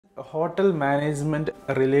Hotel management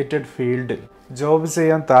related ഫീൽഡിൽ job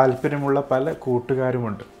ചെയ്യാൻ താല്പര്യമുള്ള പല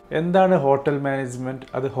കൂട്ടുകാരുമുണ്ട്. എന്താണ് ഹോട്ടൽ മാനേജ്മെൻറ്റ്?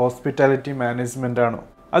 അത് ഹോസ്പിറ്റാലിറ്റി മാനേജ്മെൻ്റ് ആണോ?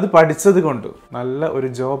 അത് പഠിച്ചത് കൊണ്ട് നല്ല ഒരു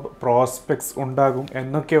ജോബ് പ്രോസ്പെക്ട്സ് ഉണ്ടാകും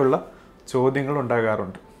എന്നൊക്കെയുള്ള ചോദ്യങ്ങൾ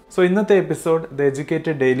ഉണ്ടാകാറുണ്ട്. സോ ഇന്നത്തെ എപ്പിസോഡ് ദ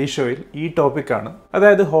എഡ്യൂക്കേറ്റഡ് ഡെയിലി ഷോയിൽ ഈ ടോപ്പിക്കാണ്.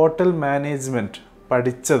 അതായത് ഹോട്ടൽ മാനേജ്മെൻറ്റ്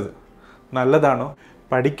പഠിച്ചത് നല്ലതാണോ,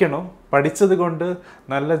 പഠിക്കണോ, പഠിച്ചത് കൊണ്ട്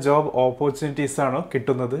നല്ല ജോബ് ഓപ്പർച്യൂണിറ്റീസ് ആണോ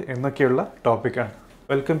കിട്ടുന്നത് എന്നൊക്കെയുള്ള ടോപ്പിക്കാണ്.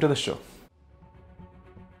 Welcome to the show.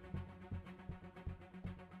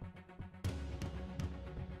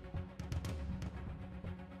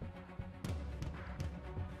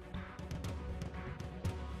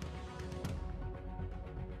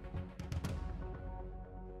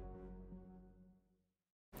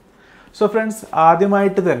 So friends,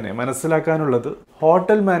 ആദ്യമായിട്ട് തന്നെ മനസ്സിലാക്കാനുള്ളത്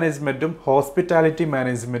ഹോട്ടൽ മാനേജ്മെൻറ്റും ഹോസ്പിറ്റാലിറ്റി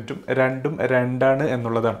മാനേജ്മെൻറ്റും രണ്ടാണ്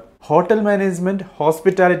എന്നുള്ളതാണ്. ഹോട്ടൽ മാനേജ്മെൻറ്റ്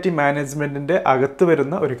ഹോസ്പിറ്റാലിറ്റി മാനേജ്മെൻറ്റിൻ്റെ അകത്ത്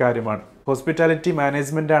വരുന്ന ഒരു കാര്യമാണ്. ഹോസ്പിറ്റാലിറ്റി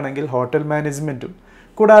മാനേജ്മെൻ്റ് ആണെങ്കിൽ ഹോട്ടൽ മാനേജ്മെൻറ്റും,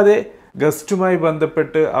 കൂടാതെ ഗസ്റ്റുമായി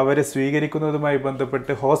ബന്ധപ്പെട്ട് അവരെ സ്വീകരിക്കുന്നതുമായി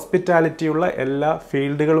ബന്ധപ്പെട്ട് ഹോസ്പിറ്റാലിറ്റിയുള്ള എല്ലാ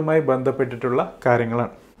ഫീൽഡുകളുമായി ബന്ധപ്പെട്ടിട്ടുള്ള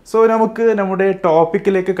കാര്യങ്ങളാണ്. സോ നമുക്ക് നമ്മുടെ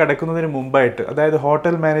ടോപ്പിക്കിലേക്ക് കടക്കുന്നതിന് മുമ്പായിട്ട്, അതായത്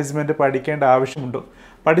ഹോട്ടൽ മാനേജ്മെൻറ്റ് പഠിക്കേണ്ട ആവശ്യമുണ്ടോ,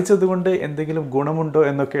 പഠിച്ചതുകൊണ്ട് എന്തെങ്കിലും ഗുണമുണ്ടോ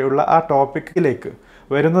എന്നൊക്കെയുള്ള ആ ടോപ്പിക്കിലേക്ക്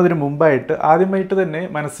വരുന്നതിന് മുമ്പായിട്ട് ആദ്യമായിട്ട് തന്നെ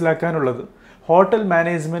മനസ്സിലാക്കാനുള്ളത് ഹോട്ടൽ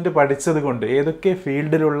മാനേജ്മെൻറ്റ് പഠിച്ചത് കൊണ്ട് ഏതൊക്കെ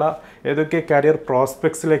ഫീൽഡിലുള്ള ഏതൊക്കെ കരിയർ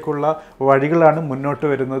പ്രോസ്പെക്ട്സിലേക്കുള്ള വഴികളാണ് മുന്നോട്ട്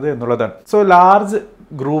വരുന്നത് എന്നുള്ളതാണ്. സോ ലാർജ്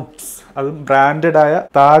ഗ്രൂപ്പ്സ്, അതും ബ്രാൻഡഡായ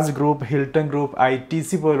Taj group, Hilton group,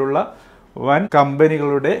 ITC പോലുള്ള വൻ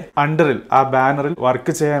കമ്പനികളുടെ അണ്ടറിൽ, ആ ബാനറിൽ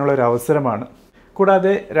വർക്ക് ചെയ്യാനുള്ള ഒരു അവസരമാണ്.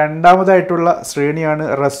 കൂടാതെ രണ്ടാമതായിട്ടുള്ള ശ്രേണിയാണ്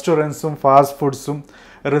റെസ്റ്റോറൻറ്റ്സും ഫാസ്റ്റ് ഫുഡ്സും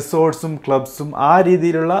റിസോർട്ട്സും ക്ലബ്സും, ആ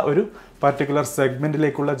രീതിയിലുള്ള ഒരു particular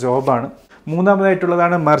സെഗ്മെൻറ്റിലേക്കുള്ള ജോബാണ്.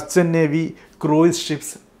 മൂന്നാമതായിട്ടുള്ളതാണ് merchant navy, cruise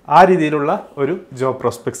ships, ആ രീതിയിലുള്ള ഒരു ജോബ്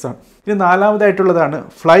പ്രോസ്പെക്ട്സ് ആണ്. ഇനി നാലാമതായിട്ടുള്ളതാണ്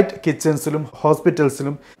ഫ്ലൈറ്റ് കിച്ചൺസിലും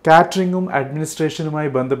ഹോസ്പിറ്റൽസിലും കാറ്ററിങ്ങും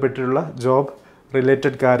അഡ്മിനിസ്ട്രേഷനുമായി ബന്ധപ്പെട്ടിട്ടുള്ള ജോബ്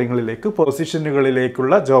റിലേറ്റഡ് കാര്യങ്ങളിലേക്ക്,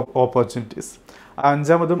 പൊസിഷനുകളിലേക്കുള്ള ജോബ് ഓപ്പർച്യൂണിറ്റീസ്.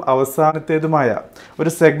 അഞ്ചാമതും അവസാനത്തേതുമായ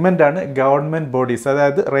ഒരു സെഗ്മെൻ്റാണ് ഗവൺമെൻറ് ബോഡീസ്,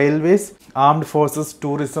 അതായത് railways, armed forces,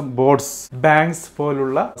 tourism boards, banks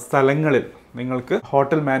പോലുള്ള സ്ഥലങ്ങളിൽ നിങ്ങൾക്ക്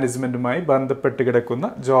ഹോട്ടൽ മാനേജ്മെൻറ്റുമായി ബന്ധപ്പെട്ട് കിടക്കുന്ന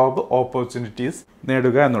ജോബ് ഓപ്പർച്യൂണിറ്റീസ്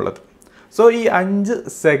നേടുക എന്നുള്ളത്. സോ ഈ 5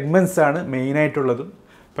 സെഗ്മെൻറ്റ്സ് ആണ് മെയിനായിട്ടുള്ളതും.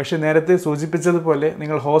 പക്ഷേ നേരത്തെ സൂചിപ്പിച്ചതുപോലെ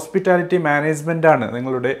നിങ്ങൾ ഹോസ്പിറ്റാലിറ്റി മാനേജ്മെൻ്റാണ്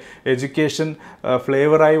നിങ്ങളുടെ എഡ്യൂക്കേഷൻ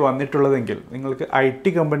ഫ്ലേവറായി വന്നിട്ടുള്ളതെങ്കിൽ നിങ്ങൾക്ക്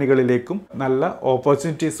IT കമ്പനികളിലേക്കും നല്ല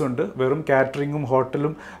ഓപ്പർച്യൂണിറ്റീസ് ഉണ്ട്. വെറും കാറ്ററിങ്ങും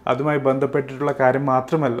ഹോട്ടലും അതുമായി ബന്ധപ്പെട്ടിട്ടുള്ള കാര്യം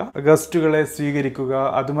മാത്രമല്ല, ഗസ്റ്റുകളെ സ്വീകരിക്കുക,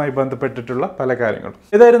 അതുമായി ബന്ധപ്പെട്ടിട്ടുള്ള പല കാര്യങ്ങളും.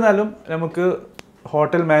 ഏതായിരുന്നാലും നമുക്ക്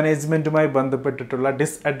ഹോട്ടൽ മാനേജ്മെൻറ്റുമായി ബന്ധപ്പെട്ടിട്ടുള്ള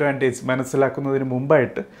ഡിസ്അഡ്വാൻറ്റേജ് മനസ്സിലാക്കുന്നതിന്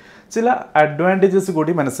മുമ്പായിട്ട് ചില അഡ്വാൻറ്റേജസ്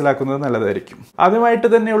കൂടി മനസ്സിലാക്കുന്നത് നല്ലതായിരിക്കും. ആദ്യമായിട്ട്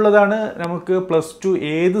തന്നെയുള്ളതാണ്, നമുക്ക് +2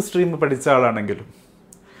 ഏത് സ്ട്രീം പഠിച്ച ആളാണെങ്കിലും,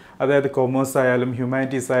 അതായത് കൊമേഴ്സ് ആയാലും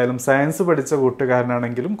ഹ്യൂമാനിറ്റീസ് ആയാലും സയൻസ് പഠിച്ച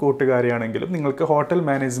കൂട്ടുകാരനാണെങ്കിലും കൂട്ടുകാരിയാണെങ്കിലും നിങ്ങൾക്ക് ഹോട്ടൽ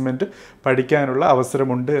മാനേജ്മെൻറ്റ് പഠിക്കാനുള്ള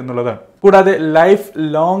അവസരമുണ്ട് എന്നുള്ളതാണ്. കൂടാതെ ലൈഫ്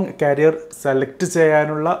ലോങ് കരിയർ സെലക്ട്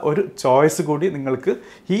ചെയ്യാനുള്ള ഒരു ചോയ്സ് കൂടി നിങ്ങൾക്ക്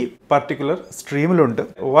ഈ പർട്ടിക്കുലർ സ്ട്രീമിലുണ്ട്.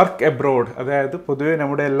 വർക്ക് എബ്രോഡ്, അതായത് പൊതുവെ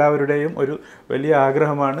നമ്മുടെ എല്ലാവരുടെയും ഒരു വലിയ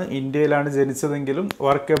ആഗ്രഹമാണ്, ഇന്ത്യയിലാണ് ജനിച്ചതെങ്കിലും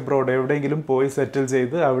വർക്ക് എബ്രോഡ്, എവിടെയെങ്കിലും പോയി സെറ്റിൽ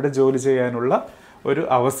ചെയ്ത് അവിടെ ജോലി ചെയ്യാനുള്ള ഒരു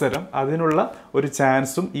അവസരം, അതിനുള്ള ഒരു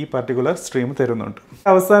ചാൻസും ഈ പർട്ടിക്കുലർ സ്ട്രീം തരുന്നുണ്ട്.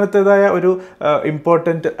 അവസാനത്തേതായ ഒരു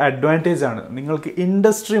ഇമ്പോർട്ടൻറ്റ് അഡ്വാൻറ്റേജ് ആണ് നിങ്ങൾക്ക്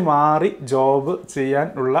ഇൻഡസ്ട്രി മാറി ജോബ്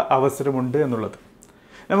ചെയ്യാനുള്ള അവസരമുണ്ട് എന്നുള്ളത്.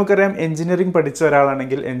 നമുക്കറിയാം, എഞ്ചിനീയറിംഗ് പഠിച്ച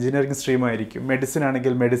ഒരാളാണെങ്കിൽ എഞ്ചിനീയറിംഗ് സ്ട്രീം ആയിരിക്കും, മെഡിസിൻ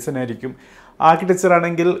ആണെങ്കിൽ മെഡിസിൻ ആയിരിക്കും, ആർക്കിടെക്ചർ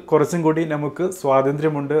ആണെങ്കിൽ കുറച്ചും കൂടി നമുക്ക്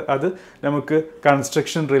സ്വാതന്ത്ര്യമുണ്ട്. അത് നമുക്ക്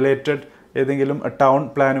കൺസ്ട്രക്ഷൻ റിലേറ്റഡ് ഏതെങ്കിലും ടൗൺ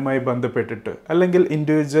പ്ലാനുമായി ബന്ധപ്പെട്ടിട്ട്, അല്ലെങ്കിൽ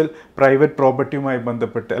ഇൻഡിവിജ്വൽ പ്രൈവറ്റ് പ്രോപ്പർട്ടിയുമായി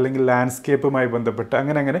ബന്ധപ്പെട്ട്, അല്ലെങ്കിൽ ലാൻഡ്സ്കേപ്പുമായി ബന്ധപ്പെട്ട്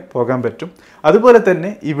അങ്ങനെ പോകാൻ പറ്റും. അതുപോലെ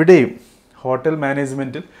തന്നെ ഇവിടെയും ഹോട്ടൽ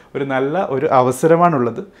മാനേജ്മെൻറ്റിൽ ഒരു നല്ല ഒരു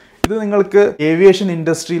അവസരമാണുള്ളത്. ഇത് നിങ്ങൾക്ക് ഏവിയേഷൻ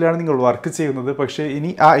ഇൻഡസ്ട്രിയിലാണ് നിങ്ങൾ വർക്ക് ചെയ്യുന്നത്, പക്ഷേ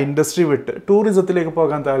ഇനി ആ ഇൻഡസ്ട്രി വിട്ട് ടൂറിസത്തിലേക്ക്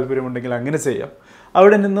പോകാൻ താല്പര്യമുണ്ടെങ്കിൽ അങ്ങനെ ചെയ്യാം.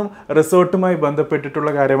 അവിടെ നിന്നും റിസോർട്ടുമായി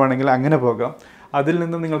ബന്ധപ്പെട്ടിട്ടുള്ള കാര്യമാണെങ്കിൽ അങ്ങനെ പോകാം. അതിൽ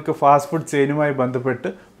നിന്നും നിങ്ങൾക്ക് ഫാസ്റ്റ് ഫുഡ് ചെയിനുമായി ബന്ധപ്പെട്ട്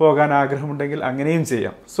പോകാൻ ആഗ്രഹമുണ്ടെങ്കിൽ അങ്ങനെയും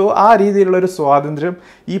ചെയ്യാം. സോ ആ രീതിയിലുള്ളൊരു സ്വാതന്ത്ര്യം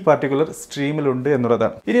ഈ പർട്ടിക്കുലർ സ്ട്രീമിലുണ്ട്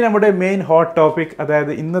എന്നുള്ളതാണ്. ഇനി നമ്മുടെ മെയിൻ ഹോട്ട് ടോപ്പിക്,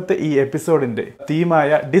 അതായത് ഇന്നത്തെ ഈ എപ്പിസോഡിൻ്റെ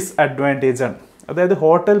തീമായ ഡിസ്അഡ്വാൻറ്റേജ് ആണ്. അതായത്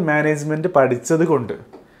ഹോട്ടൽ മാനേജ്മെൻറ്റ് പഠിച്ചത് കൊണ്ട്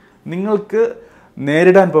നിങ്ങൾക്ക്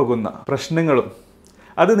നേരിടാൻ പോകുന്ന പ്രശ്നങ്ങളും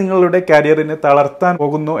അത് നിങ്ങളുടെ കരിയറിനെ തളർത്താൻ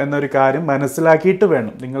പോകുന്നു എന്നൊരു കാര്യം മനസ്സിലാക്കിയിട്ട്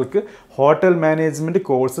വേണം നിങ്ങൾക്ക് ഹോട്ടൽ മാനേജ്മെൻറ്റ്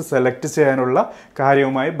കോഴ്സ് സെലക്ട് ചെയ്യാനുള്ള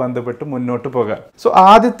കാര്യവുമായി ബന്ധപ്പെട്ട് മുന്നോട്ട് പോകാൻ. സോ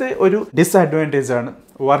ആദ്യത്തെ ഒരു ഡിസ്അഡ്വാൻറ്റേജ് ആണ്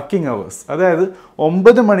വർക്കിംഗ് അവേഴ്സ്. അതായത്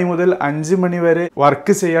 9 മണി മുതൽ 5 മണി വരെ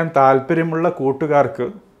വർക്ക് ചെയ്യാൻ താല്പര്യമുള്ള കൂട്ടുകാർക്ക്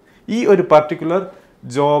ഈ ഒരു പർട്ടിക്കുലർ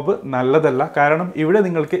ജോബ് നല്ലതല്ല. കാരണം ഇവിടെ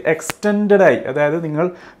നിങ്ങൾക്ക് എക്സ്റ്റെൻഡായി, അതായത് നിങ്ങൾ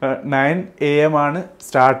 9 AM ആണ്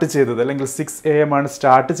സ്റ്റാർട്ട് ചെയ്തത്, അല്ലെങ്കിൽ 6 AM ആണ്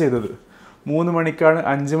സ്റ്റാർട്ട് ചെയ്തത്, 3 മണിക്കാണ്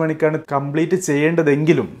 5 മണിക്കാണ് കംപ്ലീറ്റ്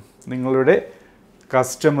ചെയ്യേണ്ടതെങ്കിലും നിങ്ങളുടെ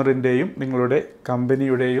കസ്റ്റമറിൻ്റെയും നിങ്ങളുടെ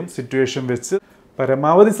കമ്പനിയുടെയും സിറ്റുവേഷൻ വെച്ച്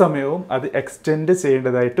പരമാവധി സമയവും അത് എക്സ്റ്റെൻഡ്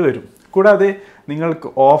ചെയ്യേണ്ടതായിട്ട് വരും. കൂടാതെ നിങ്ങൾക്ക്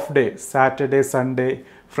off day, Saturday, Sunday,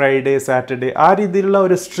 Friday, Saturday ആ രീതിയിലുള്ള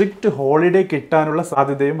ഒരു സ്ട്രിക്റ്റ് ഹോളിഡേ കിട്ടാനുള്ള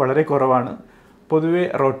സാധ്യതയും വളരെ കുറവാണ്. പൊതുവെ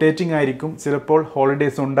റൊട്ടേറ്റിംഗ് ആയിരിക്കും, ചിലപ്പോൾ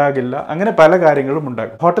ഹോളിഡേയ്സ് ഉണ്ടാകില്ല, അങ്ങനെ പല കാര്യങ്ങളും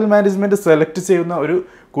ഉണ്ടാകും. ഹോട്ടൽ മാനേജ്മെൻറ്റ് സെലക്ട് ചെയ്യുന്ന ഒരു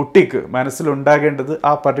കുട്ടിക്ക് മനസ്സിലുണ്ടാകേണ്ടത്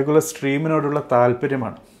ആ പർട്ടിക്കുലർ സ്ട്രീമിനോടുള്ള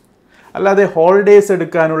താല്പര്യമാണ്. അല്ലാതെ ഹോളിഡേയ്സ്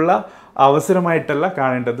എടുക്കാനുള്ള അവസരമായിട്ടല്ല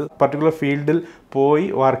കാണേണ്ടത്. പർട്ടിക്കുലർ ഫീൽഡിൽ പോയി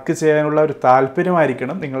വർക്ക് ചെയ്യാനുള്ള ഒരു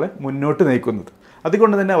താല്പര്യമായിരിക്കണം നിങ്ങളെ മുന്നോട്ട് നയിക്കുന്നത്.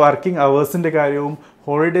 അതുകൊണ്ട് തന്നെ വർക്കിംഗ് അവേഴ്സിൻ്റെ കാര്യവും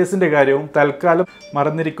ഹോളിഡേയ്സിൻ്റെ കാര്യവും തൽക്കാലം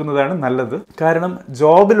മറന്നിരിക്കുന്നതാണ് നല്ലത്. കാരണം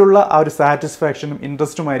ജോബിലുള്ള ആ ഒരു സാറ്റിസ്ഫാക്ഷനും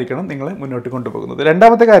ഇൻട്രസ്റ്റുമായിരിക്കണം നിങ്ങളെ മുന്നോട്ട് കൊണ്ടുപോകുന്നത്.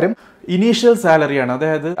 രണ്ടാമത്തെ കാര്യം ഇനീഷ്യൽ സാലറിയാണ്.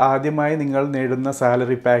 അതായത് ആദ്യമായി നിങ്ങൾ നേടുന്ന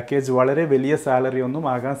സാലറി പാക്കേജ് വളരെ വലിയ സാലറി ഒന്നും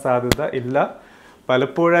ആകാൻ സാധ്യത ഇല്ല.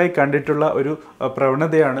 പലപ്പോഴായി കണ്ടിട്ടുള്ള ഒരു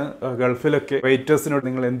പ്രവണതയാണ് ഗൾഫിലൊക്കെ വെയിറ്റേഴ്സിനോട്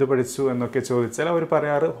നിങ്ങൾ എന്ത് പഠിച്ചു എന്നൊക്കെ ചോദിച്ചാൽ അവർ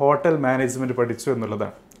പറയാറ് ഹോട്ടൽ മാനേജ്മെൻറ്റ് പഠിച്ചു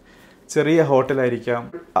എന്നുള്ളതാണ്. ചെറിയ ഹോട്ടലായിരിക്കാം,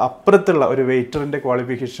 അപ്പുറത്തുള്ള ഒരു വെയിറ്ററിൻ്റെ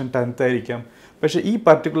ക്വാളിഫിക്കേഷൻ 10th ആയിരിക്കാം, പക്ഷേ ഈ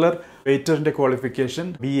particular വെയിറ്ററിൻ്റെ qualification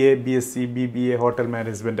BA, BSc, BBA hotel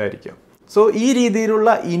management ആയിരിക്കാം. സോ ഈ രീതിയിലുള്ള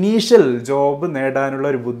ഇനീഷ്യൽ ജോബ് നേടാനുള്ള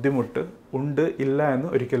ഒരു ബുദ്ധിമുട്ട് ഉണ്ട്, ഇല്ല എന്ന്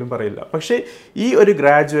ഒരിക്കലും പറയില്ല. പക്ഷേ ഈ ഒരു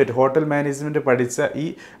ഗ്രാജുവേറ്റ് ഹോട്ടൽ മാനേജ്മെൻറ്റ് പഠിച്ച ഈ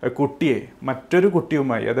കുട്ടിയെ മറ്റൊരു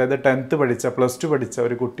കുട്ടിയുമായി, അതായത് 10th പഠിച്ച, +2 പഠിച്ച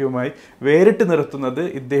ഒരു കുട്ടിയുമായി വേറിട്ട് നിർത്തുന്നത്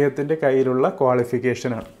ഇദ്ദേഹത്തിൻ്റെ കയ്യിലുള്ള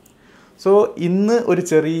ക്വാളിഫിക്കേഷനാണ്. സോ ഇന്ന് ഒരു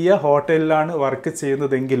ചെറിയ ഹോട്ടലിലാണ് വർക്ക്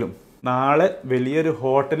ചെയ്യുന്നതെങ്കിലും നാളെ വലിയൊരു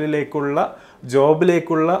ഹോട്ടലിലേക്കുള്ള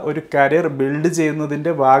ജോബിലേക്കുള്ള ഒരു കരിയർ ബിൽഡ്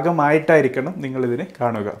ചെയ്യുന്നതിൻ്റെ ഭാഗമായിട്ടായിരിക്കണം നിങ്ങളിതിനെ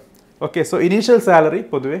കാണുക. ഓക്കെ, സോ ഇനീഷ്യൽ സാലറി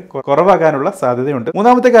പൊതുവെ കുറവാകാനുള്ള സാധ്യതയുണ്ട്.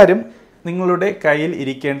 മൂന്നാമത്തെ കാര്യം നിങ്ങളുടെ കയ്യിൽ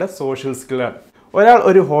ഇരിക്കേണ്ട സോഷ്യൽ സ്കില്ലാണ്. ഒരാൾ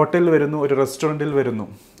ഒരു ഹോട്ടലിൽ വരുന്നു, ഒരു റെസ്റ്റോറൻറ്റിൽ വരുന്നു,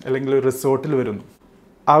 അല്ലെങ്കിൽ ഒരു റിസോർട്ടിൽ വരുന്നു.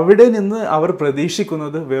 അവിടെ നിന്ന് അവർ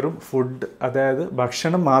പ്രതീക്ഷിക്കുന്നത് വെറും ഫുഡ്, അതായത്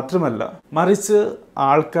ഭക്ഷണം മാത്രമല്ല, മറിച്ച്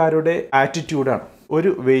ആൾക്കാരുടെ ആറ്റിറ്റ്യൂഡാണ്.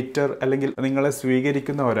 ഒരു വെയിറ്റർ അല്ലെങ്കിൽ നിങ്ങളെ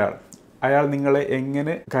സ്വീകരിക്കുന്ന ഒരാൾ, അയാൾ നിങ്ങളെ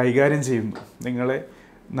എങ്ങനെ കൈകാര്യം ചെയ്യുന്നു, നിങ്ങളെ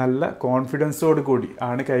നല്ല കോൺഫിഡൻസോട് കൂടി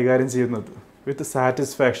ആണ് കൈകാര്യം ചെയ്യുന്നത്, വിത്ത്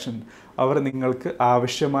സാറ്റിസ്ഫാക്ഷൻ. അവർ നിങ്ങൾക്ക്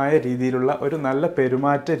ആവശ്യമായ രീതിയിലുള്ള ഒരു നല്ല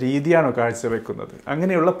പെരുമാറ്റ രീതിയാണോ കാഴ്ചവെക്കുന്നത്,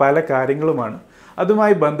 അങ്ങനെയുള്ള പല കാര്യങ്ങളുമാണ്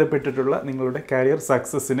അതുമായി ബന്ധപ്പെട്ടിട്ടുള്ള നിങ്ങളുടെ കരിയർ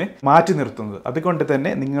സക്സസ്സിനെ മാറ്റി നിർത്തുന്നത്. അതുകൊണ്ട്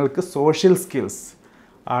തന്നെ നിങ്ങൾക്ക് സോഷ്യൽ സ്കിൽസ്,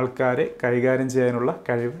 ആൾക്കാരെ കൈകാര്യം ചെയ്യാനുള്ള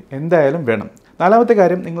കഴിവ് എന്തായാലും വേണം. നാലാമത്തെ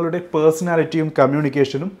കാര്യം നിങ്ങളുടെ പേഴ്സണാലിറ്റിയും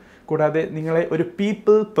കമ്മ്യൂണിക്കേഷനും, കൂടാതെ നിങ്ങളെ ഒരു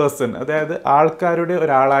പീപ്പിൾ പേഴ്സൺ, അതായത് ആൾക്കാരുടെ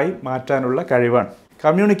ഒരാളായി മാറ്റാനുള്ള കഴിവാണ്.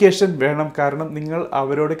 കമ്മ്യൂണിക്കേഷൻ വേണം, കാരണം നിങ്ങൾ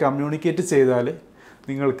അവരോട് കമ്മ്യൂണിക്കേറ്റ് ചെയ്താൽ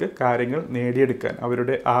നിങ്ങൾക്ക് കാര്യങ്ങൾ നേടിയെടുക്കാൻ,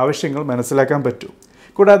 അവരുടെ ആവശ്യങ്ങൾ മനസ്സിലാക്കാൻ പറ്റും.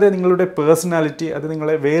 കൂടാതെ നിങ്ങളുടെ പേഴ്സണാലിറ്റി, അത്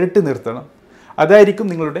നിങ്ങളെ വേറിട്ട് നിർത്തണം. അതായിരിക്കും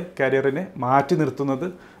നിങ്ങളുടെ കരിയറിനെ മാറ്റി നിർത്തുന്നത്,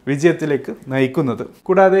 വിജയത്തിലേക്ക് നയിക്കുന്നത്.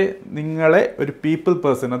 കൂടാതെ നിങ്ങളെ ഒരു പീപ്പിൾ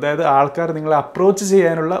പേഴ്സൺ, അതായത് ആൾക്കാർ നിങ്ങളെ അപ്രോച്ച്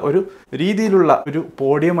ചെയ്യാനുള്ള ഒരു രീതിയിലുള്ള ഒരു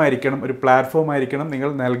പോഡിയം ആയിരിക്കണം, ഒരു പ്ലാറ്റ്ഫോം ആയിരിക്കണം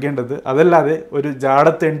നിങ്ങൾ നൽകേണ്ടത്. അതല്ലാതെ ഒരു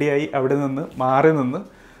ജാടത്തേണ്ടിയായി അവിടെ നിന്ന് മാറി നിന്ന്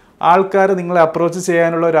ആൾക്കാർ നിങ്ങളെ അപ്രോച്ച്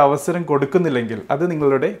ചെയ്യാനുള്ള ഒരു അവസരം കൊടുക്കുന്നില്ലെങ്കിൽ അത്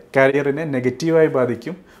നിങ്ങളുടെ കരിയറിനെ നെഗറ്റീവായി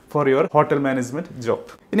ബാധിക്കും for your hotel management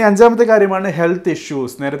job. ഇനി അഞ്ചാമത്തെ കാര്യമാണ് ഹെൽത്ത്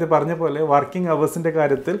ഇഷ്യൂസ്. നേരത്തെ പറഞ്ഞ പോലെ വർക്കിംഗ് അവേഴ്സിൻ്റെ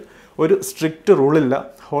കാര്യത്തിൽ ഒരു സ്ട്രിക്റ്റ് റൂളില്ല,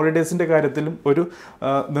 ഹോളിഡേയ്സിൻ്റെ കാര്യത്തിലും ഒരു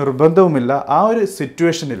നിർബന്ധവുമില്ല. ആ ഒരു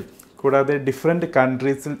സിറ്റുവേഷനിൽ, കൂടാതെ ഡിഫറെൻറ്റ്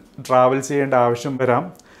കൺട്രീസിൽ ട്രാവൽ ചെയ്യേണ്ട ആവശ്യം വരാം.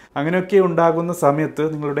 അങ്ങനെയൊക്കെ ഉണ്ടാകുന്ന സമയത്ത്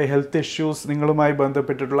നിങ്ങളുടെ ഹെൽത്ത് ഇഷ്യൂസ്, നിങ്ങളുമായി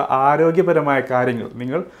ബന്ധപ്പെട്ടിട്ടുള്ള ആരോഗ്യപരമായ കാര്യങ്ങൾ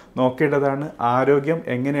നിങ്ങൾ നോക്കേണ്ടതാണ്. ആരോഗ്യം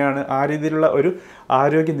എങ്ങനെയാണ്, ആ രീതിയിലുള്ള ഒരു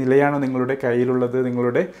ആരോഗ്യ നിലയാണ് നിങ്ങളുടെ കയ്യിലുള്ളത്,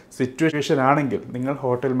 നിങ്ങളുടെ സിറ്റുവേഷൻ ആണെങ്കിൽ നിങ്ങൾ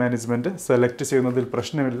ഹോട്ടൽ മാനേജ്മെൻറ്റ് സെലക്ട് ചെയ്യുന്നതിൽ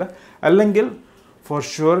പ്രശ്നമില്ല. അല്ലെങ്കിൽ for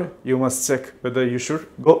sure you must check whether you should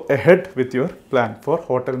go ahead with your plan for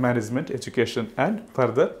hotel management education and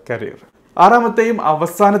further career. ആറാമത്തെയും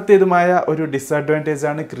അവസാനത്തേതുമായ ഒരു ഡിസഡ്വാൻറ്റേജ്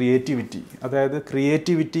ആണ് ക്രിയേറ്റിവിറ്റി. അതായത്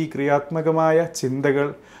ക്രിയേറ്റിവിറ്റി, ക്രിയാത്മകമായ ചിന്തകൾ,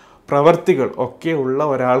 പ്രവർത്തികൾ ഒക്കെ ഉള്ള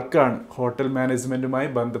ഒരാൾക്കാണ് ഹോട്ടൽ മാനേജ്മെൻറ്റുമായി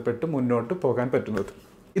ബന്ധപ്പെട്ട് മുന്നോട്ട് പോകാൻ പറ്റുന്നത്.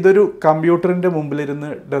 ഇതൊരു കമ്പ്യൂട്ടറിൻ്റെ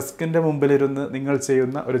മുമ്പിലിരുന്ന്, ഡെസ്കിൻ്റെ മുമ്പിലിരുന്ന് നിങ്ങൾ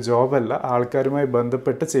ചെയ്യുന്ന ഒരു ജോബല്ല, ആൾക്കാരുമായി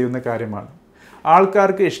ബന്ധപ്പെട്ട് ചെയ്യുന്ന കാര്യമാണ്.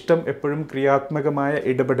 ആൾക്കാർക്ക് ഇഷ്ടം എപ്പോഴും ക്രിയാത്മകമായ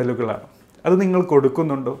ഇടപെടലുകളാണ്. അത് നിങ്ങൾ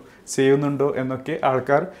കൊടുക്കുന്നുണ്ടോ, ചെയ്യുന്നുണ്ടോ എന്നൊക്കെ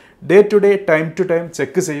ആൾക്കാർ day to day, time to time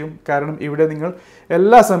check ചെയ്യും. കാരണം ഇവിടെ നിങ്ങൾ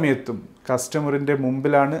എല്ലാ സമയത്തും കസ്റ്റമറിൻ്റെ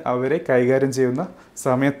മുമ്പിലാണ്, അവരെ കൈകാര്യം ചെയ്യുന്ന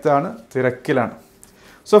സമയത്താണ്, തിരക്കിലാണ്.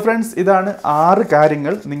 സോ ഫ്രണ്ട്സ്, ഇതാണ് 6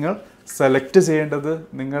 കാര്യങ്ങൾ നിങ്ങൾ സെലക്ട് ചെയ്യേണ്ടത്,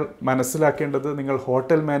 നിങ്ങൾ മനസ്സിലാക്കേണ്ടത്. നിങ്ങൾ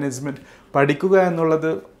ഹോട്ടൽ മാനേജ്മെൻറ്റ് പഠിക്കുക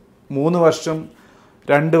എന്നുള്ളത് 3 വർഷം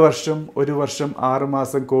 2 വർഷം 1 വർഷം 6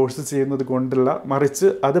 മാസം കോഴ്സ് ചെയ്യുന്നത് കൊണ്ടല്ല, മറിച്ച്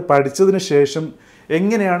അത് പഠിച്ചതിന് ശേഷം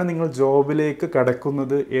എങ്ങനെയാണ് നിങ്ങൾ ജോബിലേക്ക്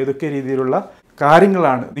കടക്കുന്നത്, ഏതൊക്കെ രീതിയിലുള്ള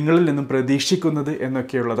കാര്യങ്ങളാണ് നിങ്ങളിൽ നിന്നും പ്രതീക്ഷിക്കുന്നത്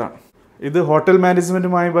എന്നൊക്കെയുള്ളതാണ്. ഇത് ഹോട്ടൽ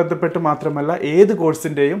മാനേജ്മെൻറ്റുമായി ബന്ധപ്പെട്ട് മാത്രമല്ല ഏത്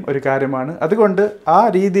കോഴ്സിൻ്റെയും ഒരു കാര്യമാണ്. അതുകൊണ്ട് ആ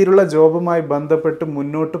രീതിയിലുള്ള ജോബുമായി ബന്ധപ്പെട്ട്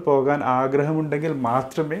മുന്നോട്ട് പോകാൻ ആഗ്രഹമുണ്ടെങ്കിൽ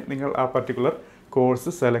മാത്രമേ നിങ്ങൾ ആ പർട്ടിക്കുലർ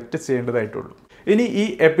കോഴ്സ് സെലക്ട് ചെയ്യേണ്ടതായിട്ടുള്ളൂ. ഇനി ഈ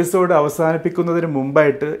എപ്പിസോഡ് അവസാനിപ്പിക്കുന്നതിന്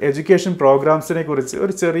മുമ്പായിട്ട് എഡ്യൂക്കേഷൻ പ്രോഗ്രാംസിനെ കുറിച്ച്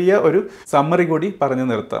ഒരു ചെറിയ സമ്മറി കൂടി പറഞ്ഞു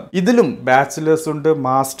നിർത്താം. ഇതിലും ബാച്ചിലേഴ്സ് ഉണ്ട്,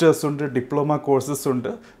 മാസ്റ്റേഴ്സ് ഉണ്ട്, ഡിപ്ലോമ കോഴ്സസ്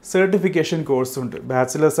ഉണ്ട്, സർട്ടിഫിക്കേഷൻ കോഴ്സ് ഉണ്ട്.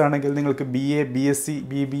 ബാച്ചിലേഴ്സ് ആണെങ്കിൽ നിങ്ങൾക്ക് BA, BSc,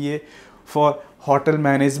 BBA four hotel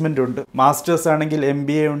management ഉണ്ട്. മാസ്റ്റേഴ്സ് ആണെങ്കിൽ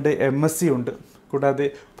MBA ഉണ്ട്, MSc ഉണ്ട്. കൂടാതെ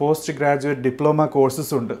പോസ്റ്റ് ഗ്രാജുവേറ്റ് ഡിപ്ലോമ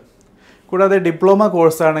കോഴ്സസ് ഉണ്ട്. കൂടാതെ ഡിപ്ലോമ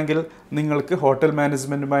കോഴ്സാണെങ്കിൽ നിങ്ങൾക്ക് ഹോട്ടൽ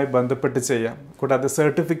മാനേജ്മെൻറ്റുമായി ബന്ധപ്പെട്ട് ചെയ്യാം. കൂടാതെ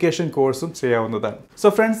സർട്ടിഫിക്കേഷൻ കോഴ്സും ചെയ്യാവുന്നതാണ്. സോ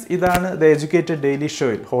ഫ്രണ്ട്സ്, ഇതാണ് ദ എഡ്യൂക്കേറ്റഡ് ഡെയിലി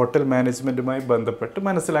ഷോയിൽ ഹോട്ടൽ മാനേജ്മെൻറ്റുമായി ബന്ധപ്പെട്ട്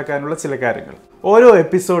മനസ്സിലാക്കാനുള്ള ചില കാര്യങ്ങൾ. ഓരോ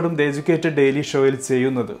എപ്പിസോഡും ദ എഡ്യൂക്കേറ്റഡ് ഡെയിലി ഷോയിൽ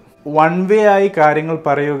ചെയ്യുന്നത് വൺ വേ ആയി കാര്യങ്ങൾ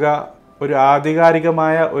പറയുക, ഒരു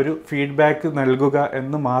ആധികാരികമായ ഫീഡ്ബാക്ക് നൽകുക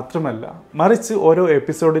എന്ന് മാത്രമല്ല, മറിച്ച് ഓരോ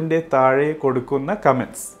എപ്പിസോഡിൻ്റെ താഴെ കൊടുക്കുന്ന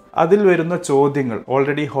കമൻറ്റ്സ്, അതിൽ വരുന്ന ചോദ്യങ്ങൾ,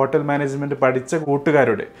 ഓൾറെഡി ഹോട്ടൽ മാനേജ്മെൻറ്റ് പഠിച്ച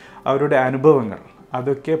കൂട്ടുകാരുടെ അവരുടെ അനുഭവങ്ങൾ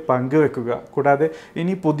അതൊക്കെ പങ്കുവെക്കുക. കൂടാതെ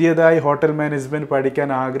ഇനി പുതിയതായി ഹോട്ടൽ മാനേജ്മെൻറ്റ് പഠിക്കാൻ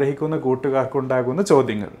ആഗ്രഹിക്കുന്ന കൂട്ടുകാർക്കുണ്ടാകുന്ന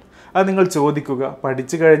ചോദ്യങ്ങൾ അത് നിങ്ങൾ ചോദിക്കുക.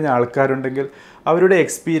 പഠിച്ചു കഴിഞ്ഞ ആൾക്കാരുണ്ടെങ്കിൽ അവരുടെ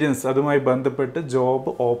എക്സ്പീരിയൻസ്, അതുമായി ബന്ധപ്പെട്ട്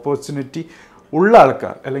ജോബ് ഓപ്പർച്യൂണിറ്റി ഉള്ള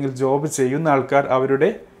ആൾക്കാർ അല്ലെങ്കിൽ ജോബ് ചെയ്യുന്ന ആൾക്കാർ അവരുടെ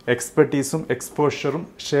എക്സ്പെർട്ടീസും എക്സ്പോഷറും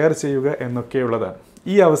ഷെയർ ചെയ്യുക എന്നൊക്കെയുള്ളതാണ്.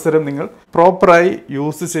 ഈ അവസരം നിങ്ങൾ പ്രോപ്പറായി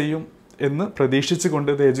യൂസ് ചെയ്യും എന്ന് പ്രതീക്ഷിച്ചുകൊണ്ട്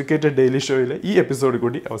ദ എഡ്യൂക്കേറ്റഡ് ഡെയിലി ഷോയിലെ ഈ എപ്പിസോഡ്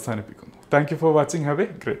കൂടി അവസാനിപ്പിക്കുന്നു. Thank you for watching. Have A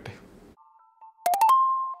great day.